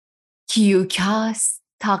کیوکست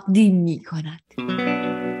تقدیم می کند.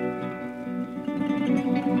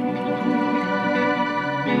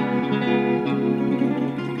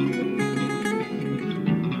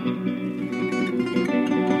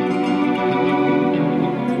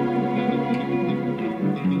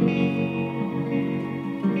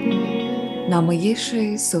 نمایش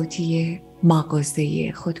صوتی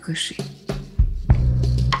مغازه خودکشی.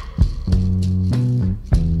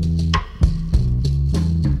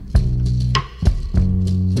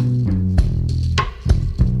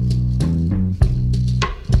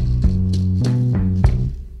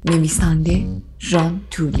 نویسنده ژان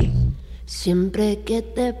تولی. Siempre que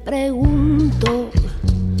te pregunto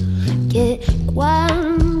que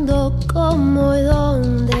cuándo, cómo y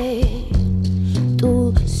dónde, tú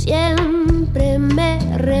siempre me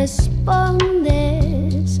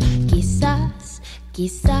respondes quizás,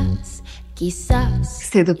 quizás, quizás.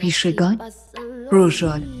 صدا پیشگان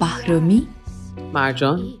روژال بهرامی،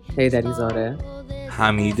 مرجان حیدری‌زاده،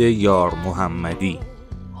 حمید یار محمدی،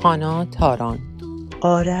 هانا تاران،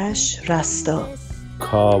 آرش رستا،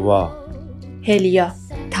 کاوا، هلیا.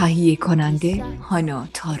 تهیه کننده هانا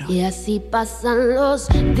تاران. Y así pasan los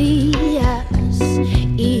días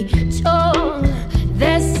y yo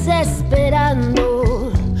desesperando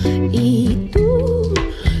y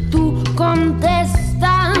tú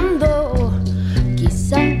contestando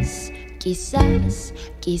quizás, quizás,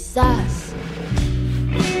 quizás.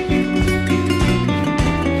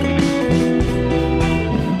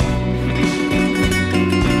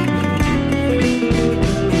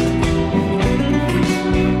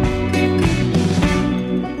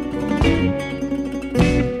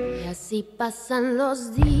 Y pasan los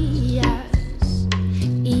días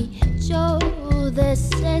y yo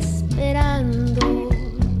desesperando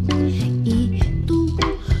y tú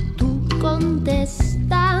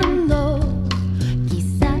contestando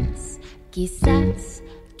quizás, quizás,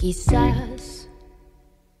 quizás,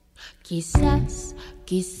 quizás,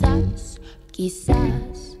 quizás,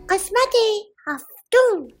 quizás. قسمت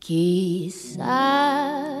هفتم. Quizás,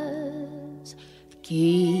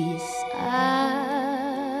 quizás,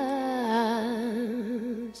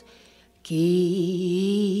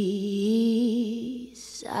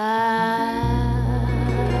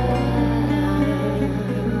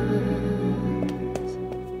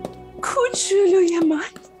 کوچولوی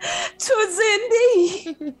من، تو زنده ای؟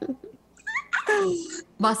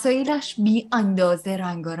 وسایلش بی اندازه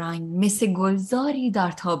رنگارنگ مثل گلزاری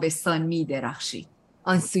در تابستان می درخشید.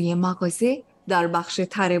 آن سوی مغازه در بخش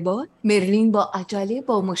تره‌بار مرلین با عجله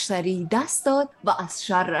با مشتری دست داد و از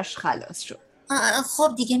شرش خلاص شد.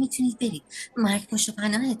 خب دیگه میتونید برید. مرگ پشت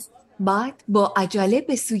پناهت. بعد با عجله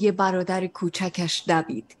به سوی برادر کوچکش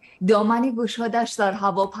دوید. دامن گشادش در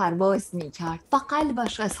هوا پرواز می کرد و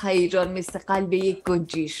قلبش از هیجان مثل قلب یک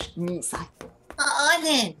گنجیش می زد.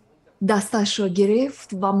 آلن دستش را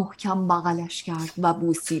گرفت و محکم بغلش کرد و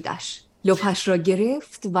بوسیدش. لپش را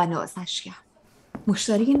گرفت و نازش کرد.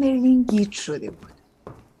 مشتری مرلین گیج شده بود.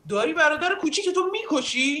 داری برادر کوچیک تو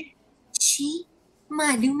میکشی؟ چی؟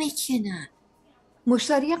 معلومه که نه.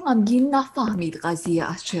 مشتری غمگین نفهمید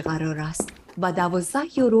قضیه از چه قرار است و 12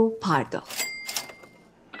 یورو پرداخت.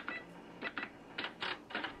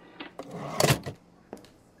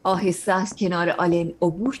 آهسته از کنار آلن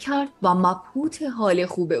عبور کرد و مبهوت حال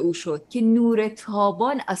خوب او شد که نور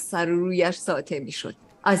تابان از سر و رویش ساطع می شد.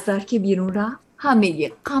 از در که بیرون رفت همه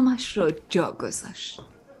غمش را جا گذاشت.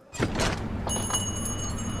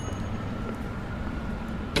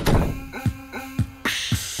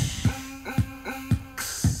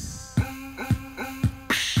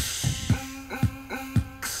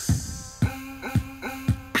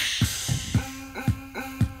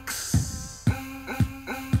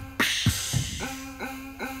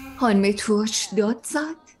 خانم توچ داد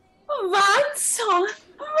زد. ونسان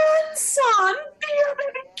بیا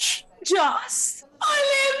ببین کی جاست.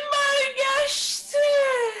 آلن برگشته.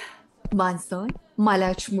 ونسان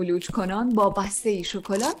ملچ ملوچ کنان با بسته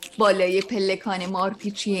شکلات بالای پلکان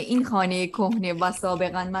مارپیچی این خانه کهنه و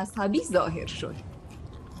سابقاً مذهبی ظاهر شد.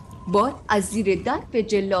 باد از زیر در به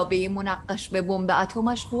جلابه منقش به بمب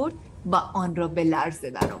اتمش خورد و آن را به لرزه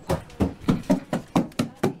درآورد.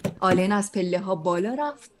 آلن از پله ها بالا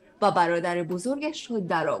رفت و برادر بزرگش را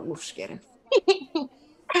در آغوش گرفت.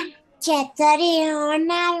 چطوری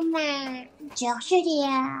هنرمند؟ جا شدی؟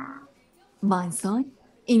 ونسان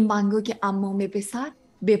این بنگاک عمامه به سر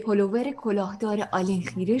به پلوور کلاهدار آلن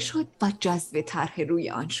خیره شد و جذب طرح روی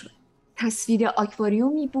آن شد. تصویر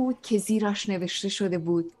آکواریومی بود که زیرش نوشته شده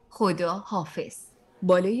بود خدا حافظ.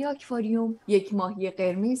 بالای آکواریوم یک ماهی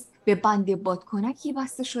قرمز به بند بادکنکی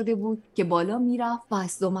بسته شده بود که بالا میرفت و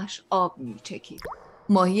از دمش آب میچکید.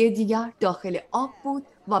 ماهی دیگر داخل آب بود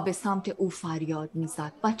و به سمت او فریاد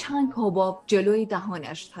میزد و چند حباب جلوی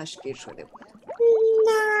دهانش تشکیل شده بود.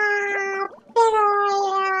 نه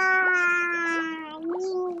برایان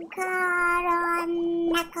این کارا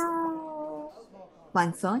نکن.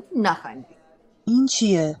 ونسان نخندید. این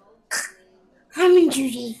چیه؟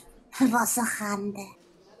 همینجوری واسه خنده.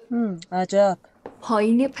 عجب.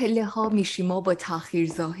 پایین پله ها میشیما با تأخیر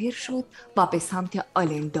ظاهر شد و به سمت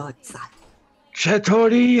آلن داد زد.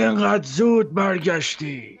 چطوری اینقدر زود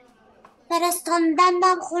برگشتی؟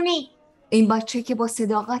 فرستاندندم خونه. این بچه که با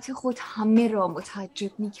صداقت خود همه را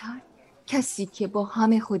متعجب میکرد، کسی که با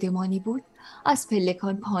همه خودمانی بود، از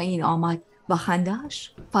پلکان پایین آمد و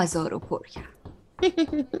خنده‌اش فضا رو پر کرد.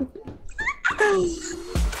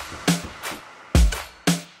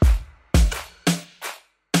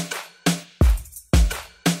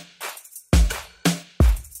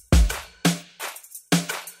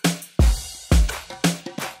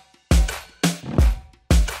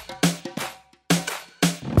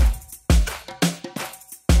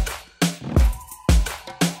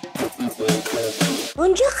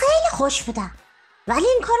 اونجا خیلی خوش بودم، ولی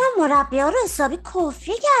این کارم مربی‌ها رو حسابی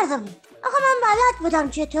کفری کرده بود. آخه من بلد بودم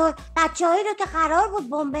چطور بچه‌هایی رو که قرار بود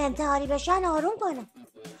بمب انتحاری بشن آروم کنم.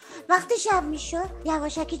 وقتی شب میشد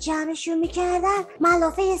یواشکی جمعشون میکردن،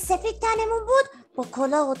 ملافه سفید تنمون بود با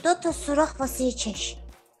کلاه و 2 سوراخ واسه چشم.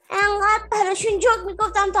 انقدر براشون جوک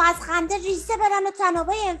میگفتم تا از خنده ریزه برن و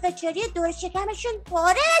تنابای انفجاری دور شکمشون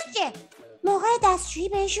پاره بشه. موقع دستشویی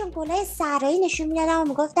بهشون گلای صحرایی نشون میدادم و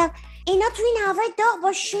میگفتم اینا تو این هوای داغ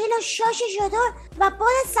با شیل و شاش شدور و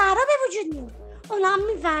باد صحرا به وجود میاد. اونا هم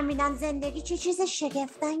میفهمیدن زندگی چه چیز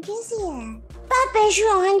شگفت‌انگیزیه. بعد بهشون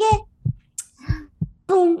آهنگ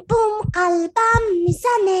بوم بوم قلبم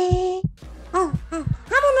میزنه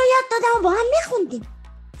همونو یاد دادم و با هم میخوندیم.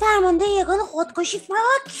 فرمانده یگان خودکشی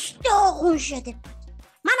فاک داغون شده بود.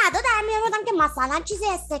 من ادا در میآوردم که مثلا چیزی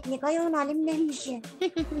از تکنیکای اون حالیم نمیشه.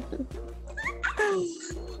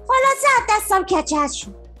 خلاصه از دستم کچل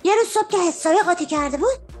شد. یه روز صبح که حسابی قاطی کرده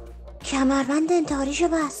بود کمربند انتحاریشو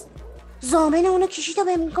بست. ضامن اونو کشید و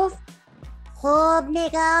بهم گفت خب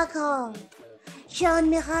نگاه کن، چون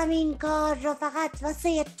میخوام این کار رو فقط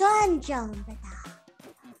واسه تو انجام بدم.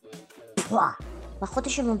 و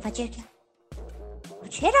خودشو منفجر کرد.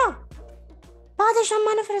 چرا؟ بعدش هم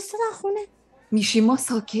منو فرستادن خونه. میشیما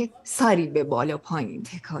ساکت سری به بالا پایین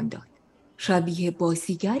تکان داد. شبیه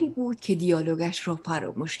بازیگری بود که دیالوگش را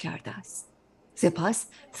فراموش کرده است. سپس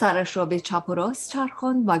سرش را به چپ و راست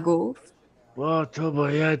چرخاند و گفت با تو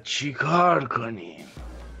باید چی کار کنیم؟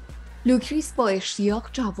 لوکریس با اشتیاق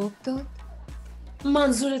جواب داد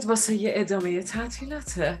منظورت واسه یه ادامه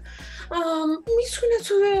تعطیلاته؟ میتونه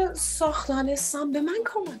توی ساختن سم به من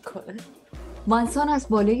کمک کنه؟ ونسان از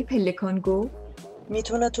بالای پلکان گفت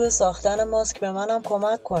میتونه توی ساختن ماسک به منم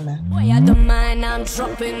کمک کنه.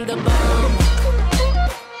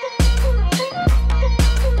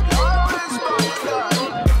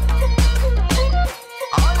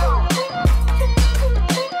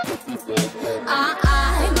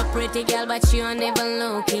 Pretty girl, but you are never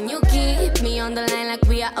looking. You keep me on the line like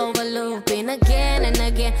we are overlooping again and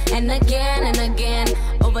again and again and again,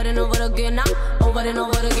 over and over again now, over and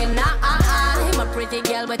over again now. I'm a pretty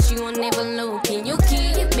girl, but you are never looking. You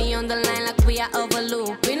keep me on the line like we are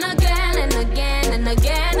overlooping again and again and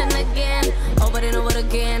again and again, over and over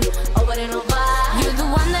again, over and over. You're the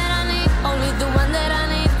one that I need, only the one that I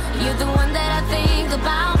need. You're the one that I think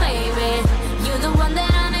about, baby. You're the one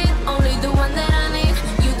that I need, only the one that I need.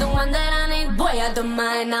 You're the one that I need. Boy, I don't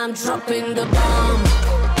mind, I'm dropping the bomb.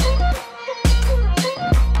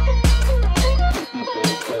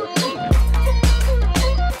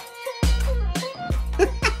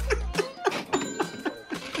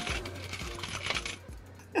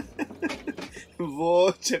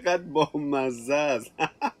 وای چقدر بامزه است.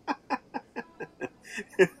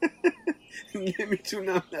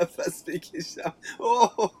 نمیتونم نفس بکشم.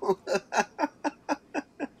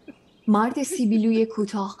 مرد سیبیلوی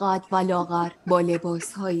کوتاه قد و لاغر با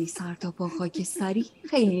لباسهایی سر تا پا خاکستری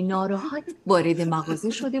خیلی ناراحت وارد مغازه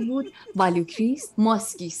شده بود و لوکریس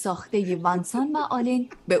ماسکی ساخته ونسان و آلن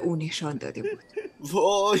به او نشان داده بود.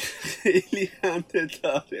 وای خیلی خنده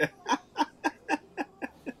داره.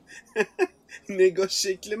 نگاه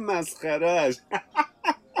شکل مسخره‌اش.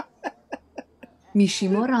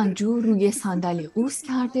 میشیما رنجور روی صندلی قوز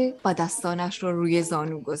کرده و دستانش را روی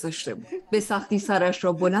زانو گذاشته بود. به سختی سرش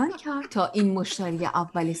را بلند کرد تا این مشتری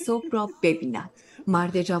اول صبح را ببیند.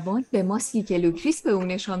 مرد جوان به ماسکی که لوکریس به او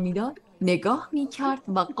نشان میداد نگاه میکرد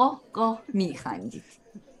و قاه قاه میخندید.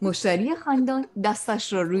 مشتری خندان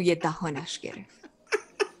دستش را روی دهانش گرفت.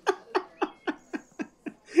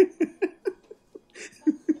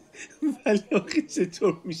 ولی آخه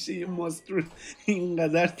چطور میشه یه ماسک رو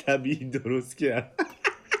اینقدر طبیعی درست کرد؟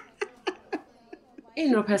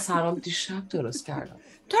 این رو پسرام دیشب درست کردم.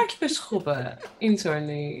 ترکیبش خوبه.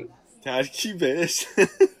 اینطوری ترکیبش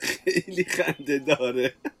خیلی خنده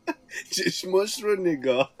داره. چشماش رو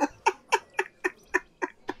نگاه،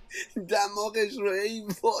 دماغش رو، ای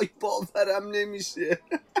وای باورم نمیشه.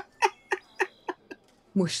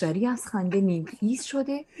 مشتری از خنده نیمخیز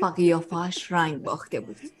شده و قیافه‌اش رنگ باخته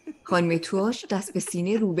بود. خانم تواش دست به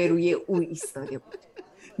سینه روبروی او ایستاده بود.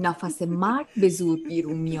 نفس مرد به زور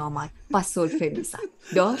بیرون می آمد و سلفه می زد.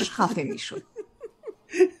 داشت خفه می شد.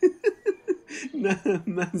 نه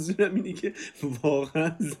منظورم اینه که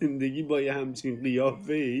واقعا زندگی با یه همچین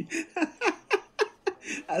قیافه‌ای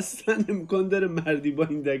اصلا امکان داره مردی با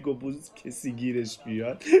این دک و پوز کسی گیرش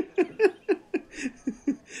بیاد؟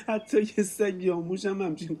 حتی یه سگ یا موش هم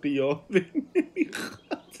همچین قیافه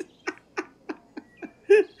نمیخواد.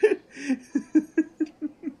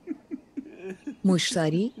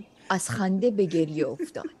 مشتری از خنده به گریه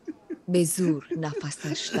افتاد. به زور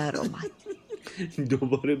نفسش در آمد.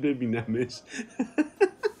 دوباره ببینمش.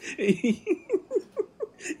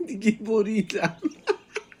 دیگه بریدم.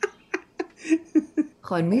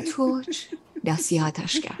 خانم توچ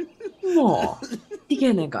نصیحتش کرد.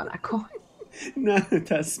 دیگه نگاه نکن. نه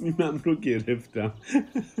تصمیمم رو گرفتم.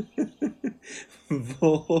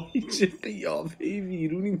 وای چه قیافه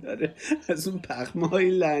ویرونی داره، از اون پخمه های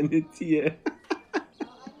لعنتیه.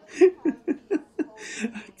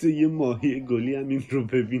 حتی یه ماهی گلی هم این رو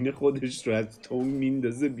ببینه خودش رو از تون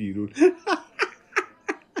میندازه بیرون.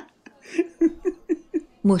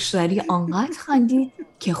 مشتری آنقدر خندید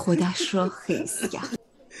که خودش را خیس کرد.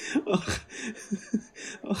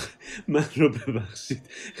 من رو ببخشید،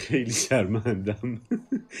 خیلی شرمندم.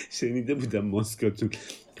 شنیده بودم ماسکاتون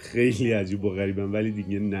خیلی عجیب و غریبم، ولی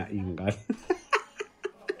دیگه نه اینقدر.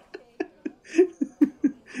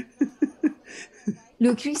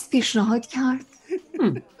 لوکریس پیشنهاد کرد.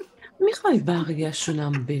 میخوای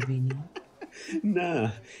بقیه‌شونم ببینی؟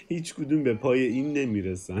 نه هیچ کدوم به پای این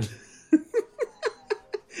نمیرسن.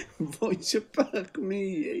 وای چه پخمه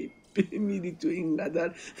ای، بمیری تو اینقدر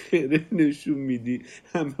خیره نشون میدی.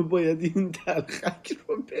 همه باید این تلخک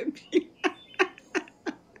رو ببین.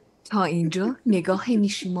 تا اینجا نگاه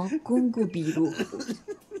میشیما گنگ و بیروح بود،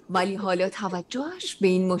 ولی حالا توجهش به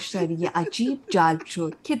این مشتری عجیب جلب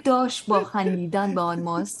شد که داشت با خندیدن به آن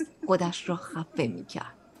ماسک خودش را خفه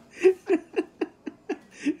میکرد.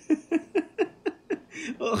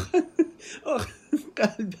 آخ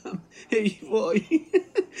قلبم، ای وای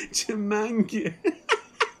چه منگه.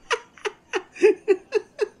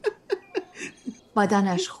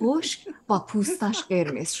 بدنش خشک و پوستش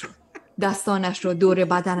قرمز شد. دستانش را دور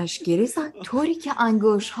بدنش گره زد طوری که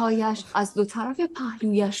انگشت‌هایش از دو طرف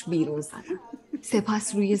پهلویش بیرون زدند.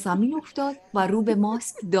 سپس روی زمین افتاد و رو به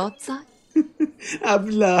ماسک داد زد.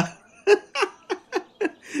 ابله.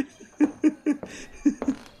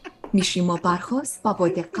 میشیما برخاست و با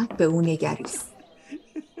دقت به او نگریست.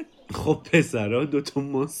 خب پسرها 2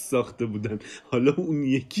 ماسک ساخته بودن، حالا اون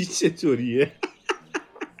یکی چطوریه؟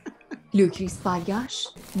 لوکریس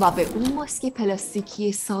برگشت و به اون ماسک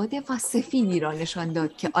پلاستیکی ساده و سفیدی را نشان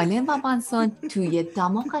داد که آلن و بنسان توی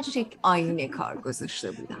دماغش یک آینه کار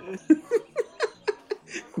گذاشته بودن.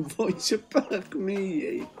 وای چه پخمه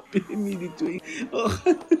ای، بمیری تو این.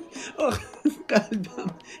 آخ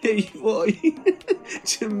قلبم، ای وای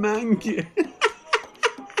چه منگه.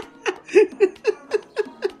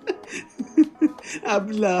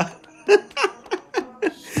 ابله.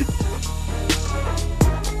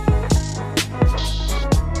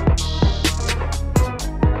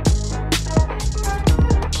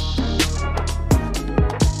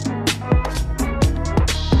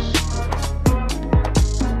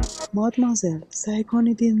 مادمازل، سعی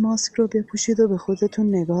کنید این ماسک رو بپوشید و به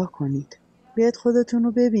خودتون نگاه کنید. بیاید خودتون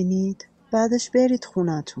رو ببینید، بعدش برید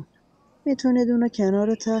خونتون. میتونید اونو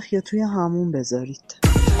کنار تخت یا توی همون بذارید.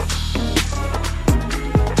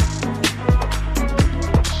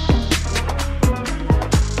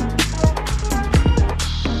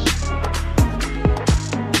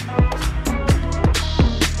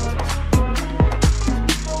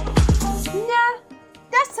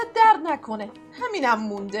 نکنه، همینم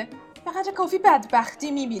مونده. به قدر کافی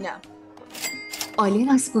بدبختی میبینم. آلین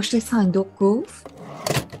از پشت صندوق گفت.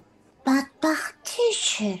 بدبختی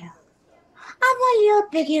چرا؟ اول یاد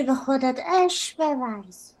بگیر به خودت عشق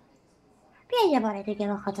بورز. بیا یه بار دیگه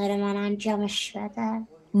به خاطر من انجامش بده.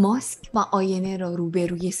 ماسک و آینه را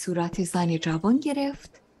روبروی صورت زن جوان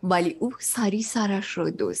گرفت، ولی او سری سرش را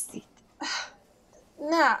دزدید.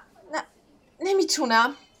 نه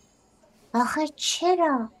نمیتونم. آخه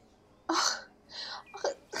چرا؟ آخه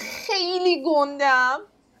خیلی خیلی گندم.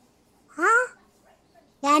 ها؟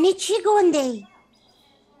 یعنی چی گنده ای؟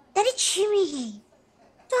 داری چی میگی؟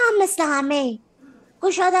 تو هم مثل همه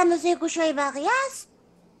گوشات اندازه گوشای بقیه است،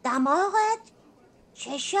 دماغت،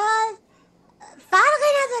 چشات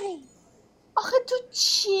فرقی نداره. آخه تو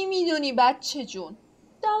چی میدونی بچه جون؟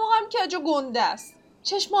 دماغم که جو گنده است،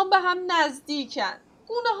 چشمام به هم نزدیکن،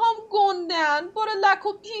 گونه هم گندن، پر لک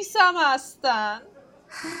و پیسم هستن.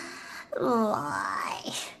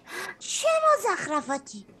 وای چه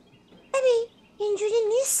مزخرفاتی. ببین اینجوری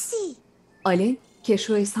نیستی. آلن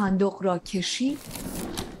کشو صندوق را کشید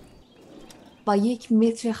و 1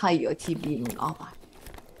 متر خیاطی بیرون آورد.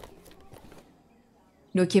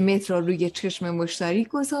 نوک متر را روی چشم مشتری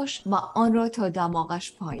گذاشت و آن را تا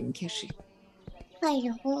دماغش پایین کشید.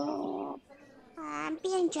 خیلی خوب.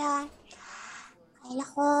 بیا اینجا. خیلی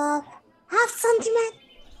خوب. 7 سانتی متر.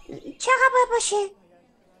 چقدر باید باشه؟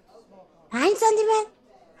 5 سانتی متر.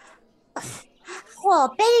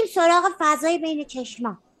 خب بریم سراغ فضای بین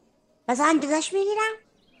چشما. بذار اندازش میگیرم.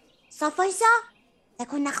 صاف وایسا.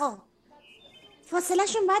 تکون نخور. فاصله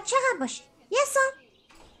شون باید چقدر باشه؟ 1 سانت.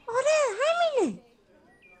 آره همینه.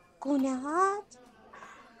 گونه هات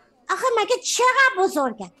آخه مگه چقدر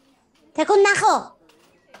بزرگه؟ تکون نخور.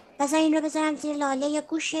 بذار این رو بذارم زیر لاله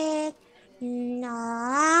گوشت.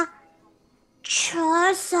 نه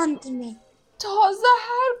 4 سانتی متر. تازه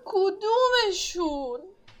هر کدومشون.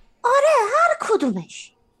 آره هر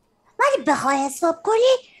کدومش. ولی بخوای حساب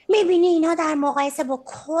کنی میبینی اینا در مقایسه با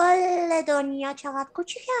کل دنیا چقدر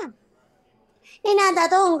کوچیکن. این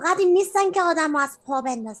عددا اونقدر نیستن که آدم از پا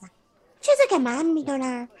بندازن. چیزی که من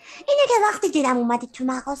میدونم اینه که وقتی دیدم اومدی تو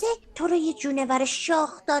مغازه تو رو یه جونور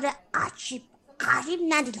شاخدار عجیب غریب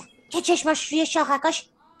ندیدم که چشماش روی شاخکاش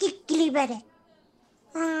گیگلی بره.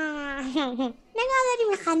 نگاه داری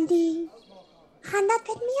میخندی؟ خندت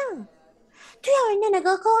بهت میاد. توی آینه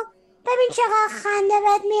نگاه کن ببین چقدر خنده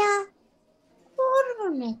بهت میاد.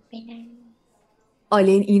 قربونت برم. آلن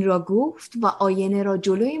این را گفت و آینه را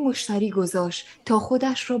جلوی مشتری گذاشت تا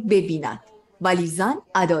خودش را ببیند، ولی زن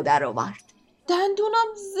ادا در آورد.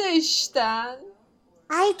 دندونم زشتن.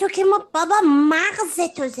 ای تو که ما بابا مغز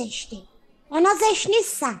تو زشته. اونا زشت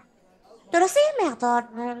نیستن. درسته یه مقدار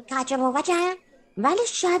کج و وجهن ولی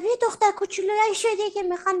شبیه دختر کوچولویی شده که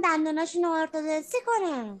میخوان دندوناشون رو ارتودنسی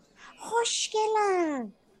کنن.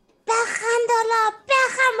 خوشگلن. بخند حالا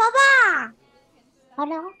بخند بابا.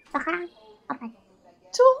 حالا بخند.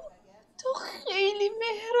 تو خیلی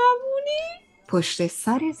مهربونی. پشت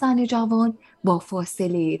سر زن جوان با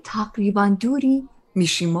فاصله تقریبا دوری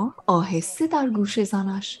میشیما آهسته در گوش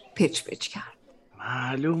زنش پچ پچ کرد.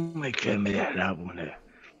 معلومه که مهربونه.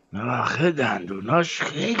 آخه دندوناش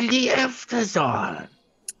خیلی افتضاحن.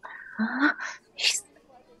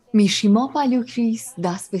 میشیما و لوکریس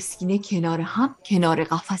دست به سینه کنار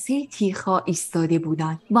قفسه تیغ‌ها ایستاده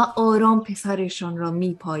بودند و آرام پسرشان را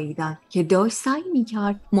میپاییدند که داشت سعی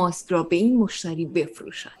میکرد ماسک را به این مشتری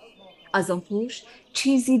بفروشد. از آن پشت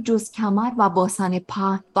چیزی جز کمر و باسن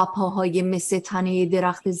پهن و پاهای مثل تنه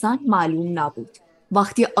درخت زن معلوم نبود.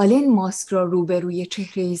 وقتی آلن ماسک را روبروی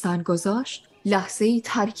چهره زن گذاشت، لحظه‌ای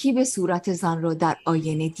ترکیب صورت زن را در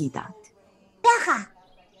آینه دیدند. بخند.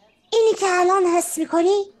 اینی که الان حس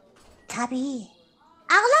میکنی طبیعیه.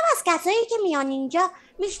 اغلب از کسایی که میان اینجا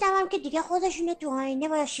میشنوم که دیگه خودشونو تو آینه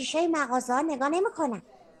و شیشه مغازه ها نگاه نمیکنن.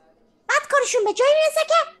 بعد کارشون به جایی میرسه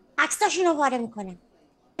که عکساشونو پاره میکنن.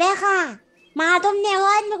 بخند. مردم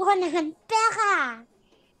نگاهت میکنن. بخند.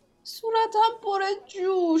 صورتم پر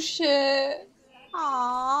جوشه.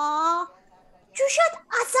 جوشات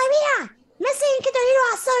عصبی‌ان. مثل این که داری رو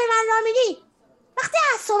اعصاب من را میدی. وقتی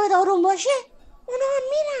اعصابت آروم باشه اونا هم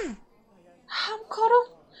میرن.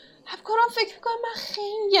 همکارم فکر میکنم من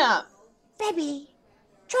خنگم. ببین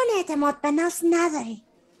چون اعتماد به نفس نداری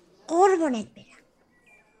قربونت برم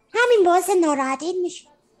همین باعث ناراحتیت میشه.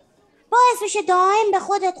 باعث میشه دائم به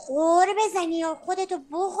خودت غور بزنی و خودتو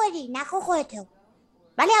بخوری نخو خودتو.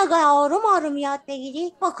 ولی اگه آروم یاد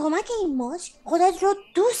بگیری با کمک این ماسک خودت رو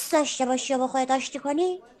دوست داشته باشی و با خودت آشتی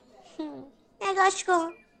کنی. نگاش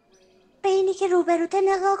کن به اینی که روبروته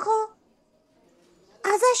نگاه کن.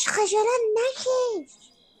 ازش خجالت نکش.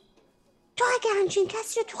 تو اگه همچین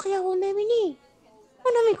کسی رو تو خیابون ببینی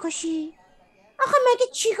اونو میکشی. آخه مگه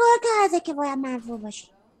چیکار کرده که باید منفور باشه؟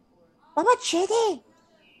 بابا چه ده؟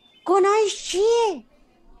 گناهش چیه؟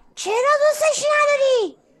 چرا دوستش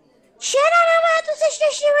نداری؟ چرا نباید دوستش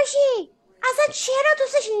داشته باشی؟ اصلا چرا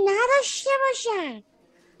دوستش نداشته باشن؟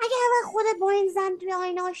 اگه اول خودت با این زن توی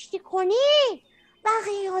آینه آشتی کنی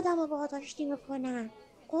بقیه آدم رو باهات آشتی میکنن.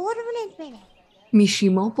 قربونت بره.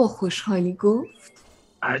 میشیما با خوشحالی گفت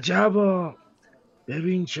عجبا.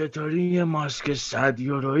 ببین چطوری یه ماسک 100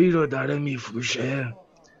 یورویی رو داره میفروشه.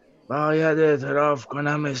 باید اعتراف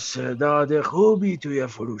کنم استعداد خوبی توی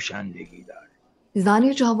فروشندگی داره.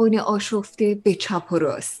 زن جوان آشفته به چپ و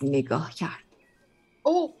راست نگاه کرد.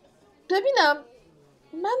 اوه ببینم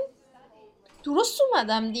من درست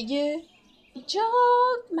اومدم دیگه. اینجا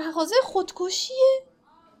مغازه خودکشیه؟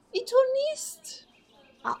 اینطور نیست.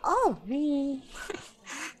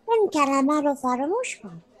 اون کلمه رو فراموش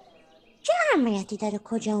کن. چه اهمیتی داره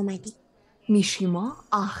کجا اومدی؟ میشیما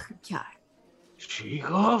اخم کرد. چی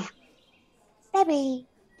گفت؟ ببین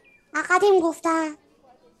قدیم گفتن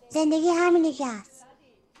زندگی همینه که هست.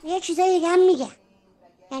 یه چیزایی دیگه هم میگن،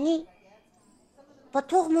 یعنی با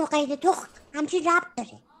تخم و غیر تخم همچین ربط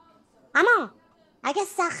داره. اما اگه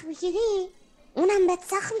سخت میگیری اونم بهت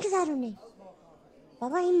سخت میگذرونه.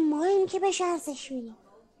 بابا این ماییم که بهش ارزش میدیم.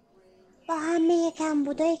 با همه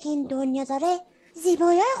کمبودایی که این دنیا داره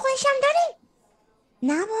زیبایی‌های خودش هم داره.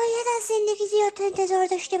 نباید از زندگی زیاد انتظار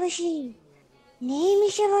داشته باشی.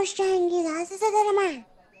 نمیشه باش جنگید عزیز دل من.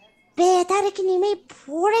 بهتره که نیمه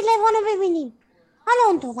پر لیوانو ببینیم. حالا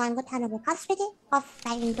اون تفنگو تنو پس بده.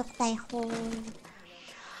 آفرین دختر خوب.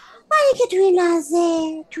 ولی که توی این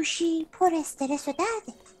لحظه توشی پر استرس و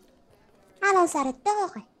درده. الان سرت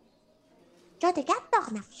داغه. جا دیگه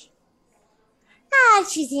داغ نمیشه. هر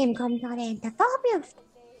چیزی امکان داره اتفاق بیفته.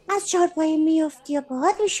 از چارپایی میفتی و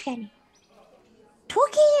پاهات میشکنی. تو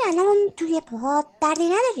که الان توی پاهات دردی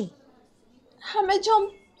نداری. همه جام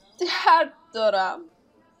درد دارم.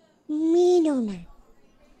 میدونم،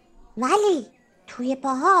 ولی توی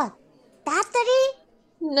پاهات درد داری؟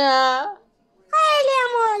 نه. خیلی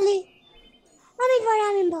عالی.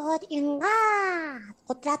 امیدوارم این پاهات اینقدر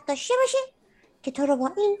قدرت داشته باشه که تو رو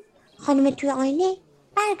با این خانم توی آینه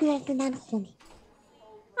برگردونن خونه.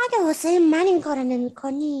 اگه واسه من این کارو نمی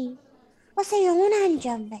کنی واسه اون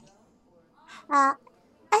انجام بده.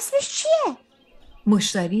 اسمش چیه؟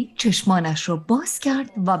 مشتری چشمانش را باز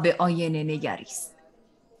کرد و به آینه نگریست.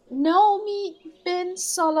 نامی بن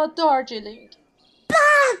سالا دارجلینگ.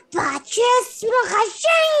 بابا چه اسم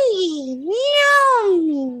خشنگی.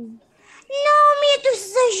 نامی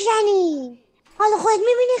دوست داشتنی. حالا خودت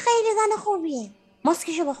میبینی خیلی زن خوبیه.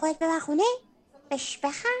 ماسکشو با خودت ببر خونه، بهش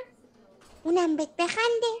بخند، اونم بهت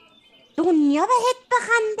بخنده، دنیا بهت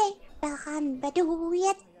بخنده. بخند به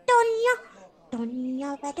دوی دنیا،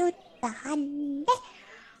 دنیا به دود بخنده.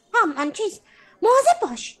 همان چیز مواظب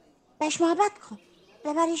باش، بهش محبت کن،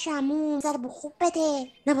 ببریش همون، ضرب خوب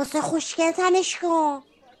بده، لباسه خوشگل تنش کن،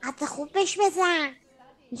 حتی خوب بهش بزن،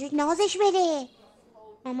 اینجوری نازش بده،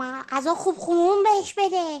 اما غذا خوب خونون بهش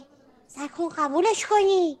بده، سعی کن قبولش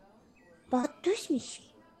کنی، با دوست میشه،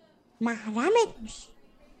 محرمت میشه.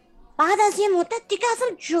 بعد از یه مدت دیگه اصلا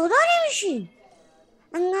جدا نمیشی.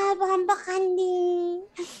 انقدر با هم بخندیم.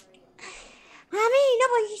 همه اینا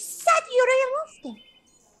با 100 یوروی مفته.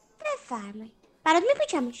 بفرمایید برات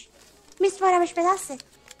میپیچمش، میسپارمش به دستت.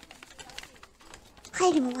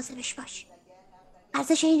 خیلی مواظبش باش،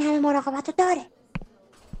 ارزش این همه مراقبت رو داره.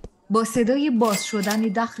 با صدای باز شدن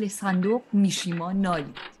داخل صندوق میشیما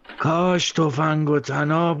نالید. کاش تفنگ و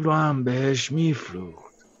تناب رو هم بهش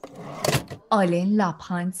میفروخت. آلن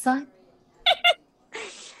لبخند زد.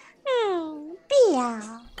 بیا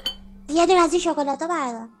یه دونه از این شکلاتا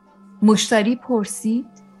بردار. مشتری پرسید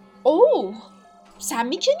اوه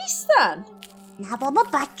سمی که نیستن. نه بابا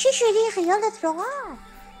بچه شدی، خیالت راحت.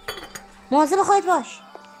 مواظب خودت باش.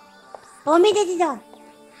 با امید دیدار.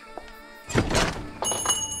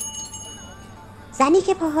 زنی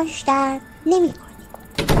که پاهاش درد نمی‌کنه.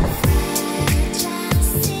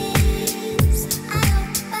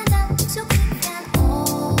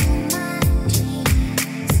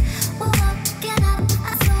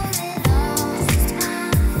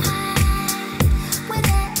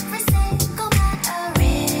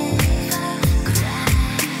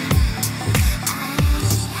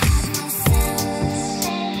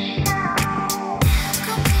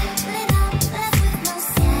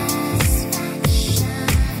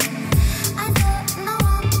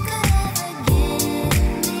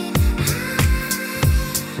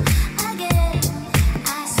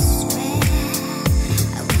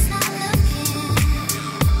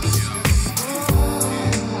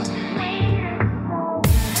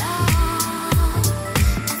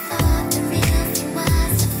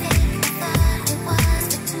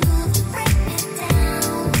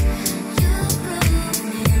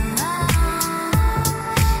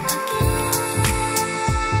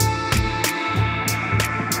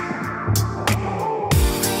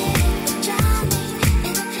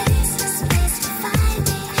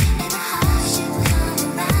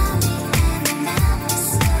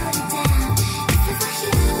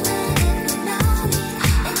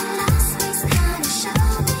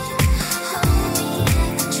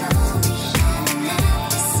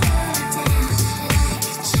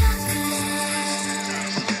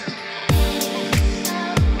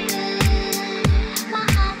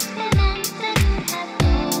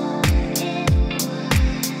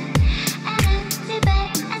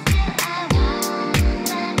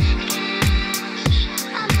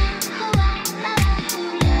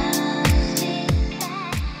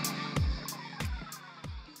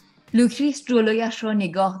 لوکریس جلویش را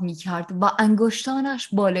نگاه می کرد و انگشتانش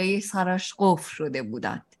بالای سرش قفل شده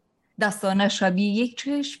بودند. دستانش شبیه یک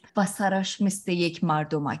چشم و سرش مثل یک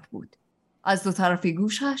مردمک بود. از دو طرف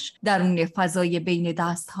گوشش درون فضای بین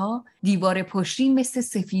دستها دیوار پشتی مثل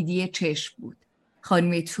سفیدی چشم بود.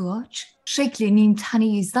 خانم تواچ شکل نیم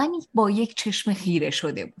تنه زنی با یک چشم خیره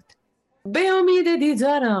شده بود. به امید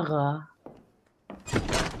دیدار آقا.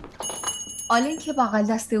 آلن که بغل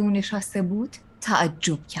دست او نشسته بود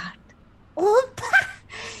تعجب کرد. اوپا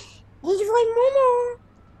ای وای ماما،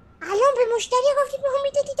 الان به مشتری گفتی به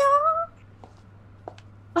امید دیدار؟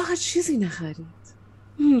 آقا چیزی نخرید.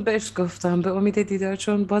 بهش گفتم به امید دیدار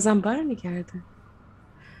چون بازم برمیگرده.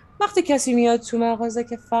 وقتی کسی میاد تو مغازه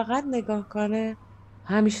که فقط نگاه کنه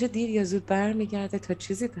همیشه دیر یا زود برمیگرده تا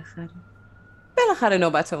چیزی بخره. بالاخره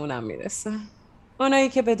نوبت اونم میرسه. اونایی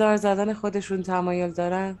که به دار زدن خودشون تمایل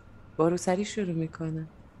دارن با روسری شروع میکنن.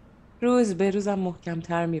 روز به روزم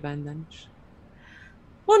محکمتر میبندنش.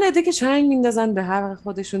 اون عده که چنگ میندازن به حلق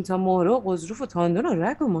خودشون تا مهره و قضروف و تاندون و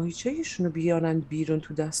رگ و ماهیچه‌شون رو بیارن بیرون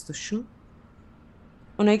تو دستشون.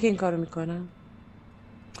 اونایی که این کارو میکنن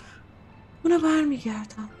اونا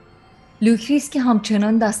برمیگردن. لوکریس که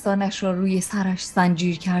همچنان دستانش را روی سرش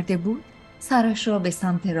زنجیر کرده بود سرش را به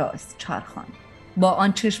سمت راست چرخاند. با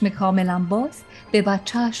آن چشم کاملا باز به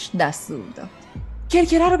بچهش دستور داد.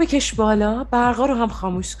 کرکره رو بکش بالا، برقا رو هم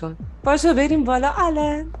خاموش کن. باشه بریم بالا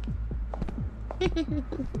آلن.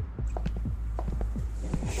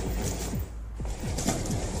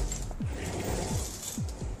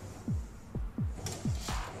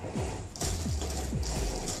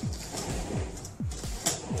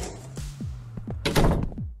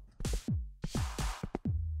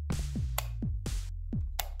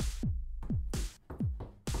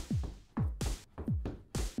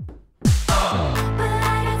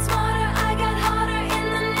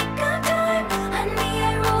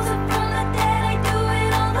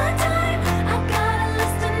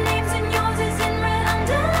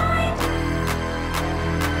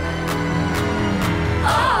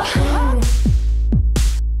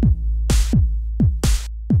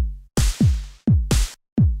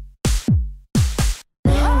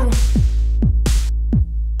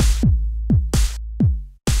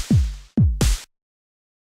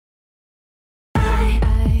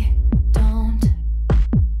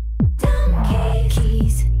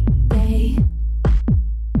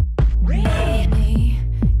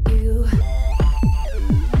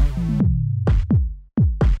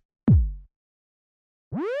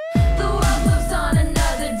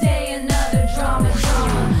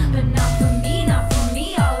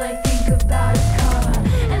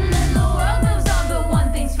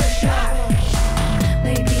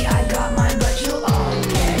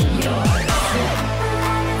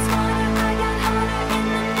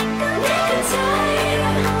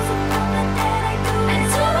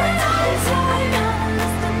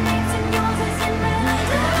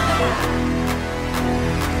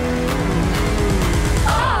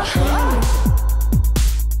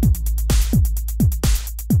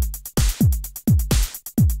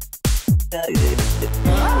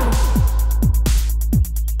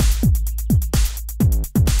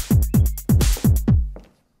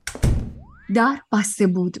 در بسته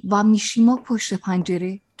بود و میشیما پشت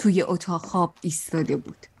پنجره توی اتاق خواب ایستاده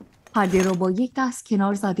بود. پرده را با یک دست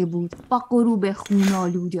کنار زده بود و غروب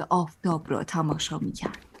خون‌آلود آفتاب را تماشا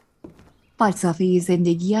می‌کرد. فلسفه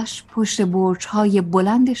زندگیش پشت برج‌های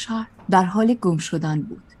بلند شهر در حال گم شدن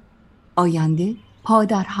بود. آینده پا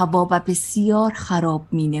در هوا و بسیار خراب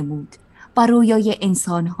می‌نمود و رویای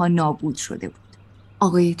انسان‌ها نابود شده بود.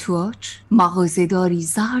 آقای تواچ مغازه‌داری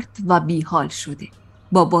زرد و بیحال شده.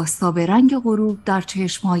 با بازتاب رنگ غروب در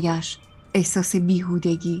چشمهایش احساس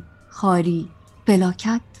بیهودگی، خاری،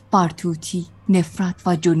 فلاکت، فرتوتی، نفرت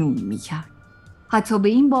و جنون می‌کرد. حتی به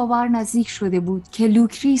این باور نزدیک شده بود که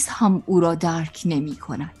لوکریس هم او را درک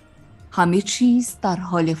نمی‌کند. همه چیز در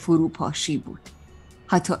حال فروپاشی بود.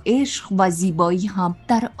 حتی عشق و زیبایی هم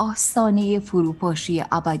در آستانه فروپاشی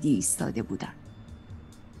ابدی ایستاده بودند.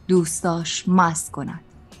 دوست داشت مست کند،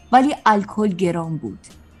 ولی الکل گران بود.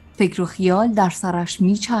 فکر و خیال در سرش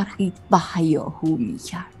میچرخید و هیاهو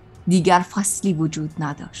میکرد. دیگر فصلی وجود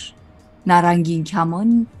نداشت. نه رنگین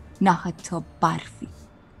کمانی، نه حتی برفی.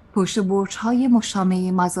 پشت برج‌های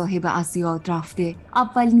مشتمه مذاهب از یاد رفته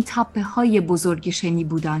اولین تپه‌های بزرگ شنی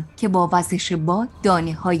بودند که با وزش باد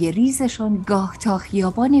دانه‌های ریزشان گاه تا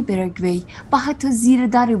خیابان برگوی و حتی زیر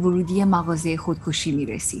در ورودی مغازه خودکشی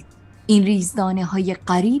می‌رسید. این ریزدانه‌های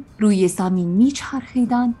غریب روی زمین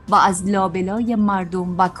می‌چرخیدند و از لابلای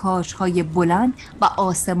مردم و کاج‌های بلند و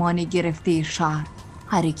آسمان گرفته شهر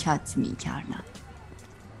حرکت می‌کردند.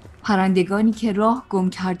 پرندگانی که راه گم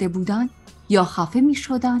کرده بودند یا خفه می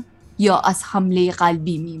شدند یا از حمله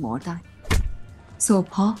قلبی می مردند.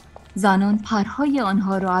 صبحها زنان پرهای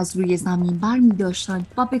آنها را از روی زمین بر می داشتند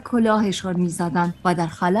و به کلاهشان می زدند و در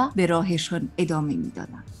خلا به راهشان ادامه می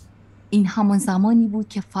دادند. این همان زمانی بود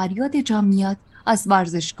که فریاد جمعیت از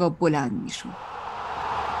ورزشگاه بلند می شد.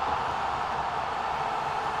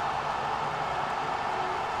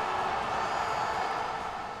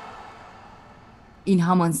 این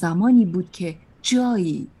همان زمانی بود که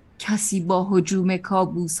جایی کسی با هجوم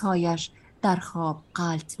کابوس‌هایش در خواب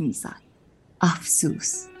غلط می‌زد.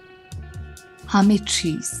 افسوس، همه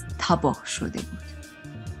چیز تباه شده بود.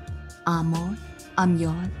 اعمال،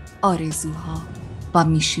 امیال، آرزوها و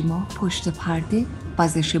میشیما پشت پرده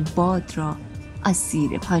وزش باد را از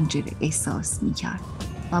زیر پنجره احساس می‌کرد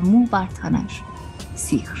و مو بر تنش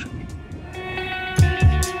سیخ شده.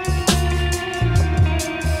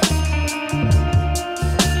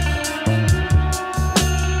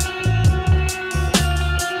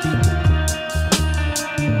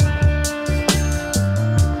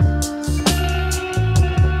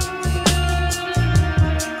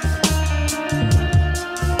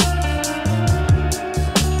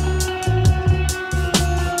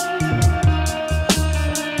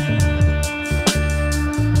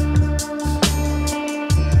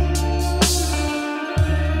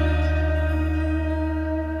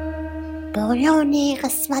 پایان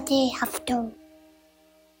قسمت 7.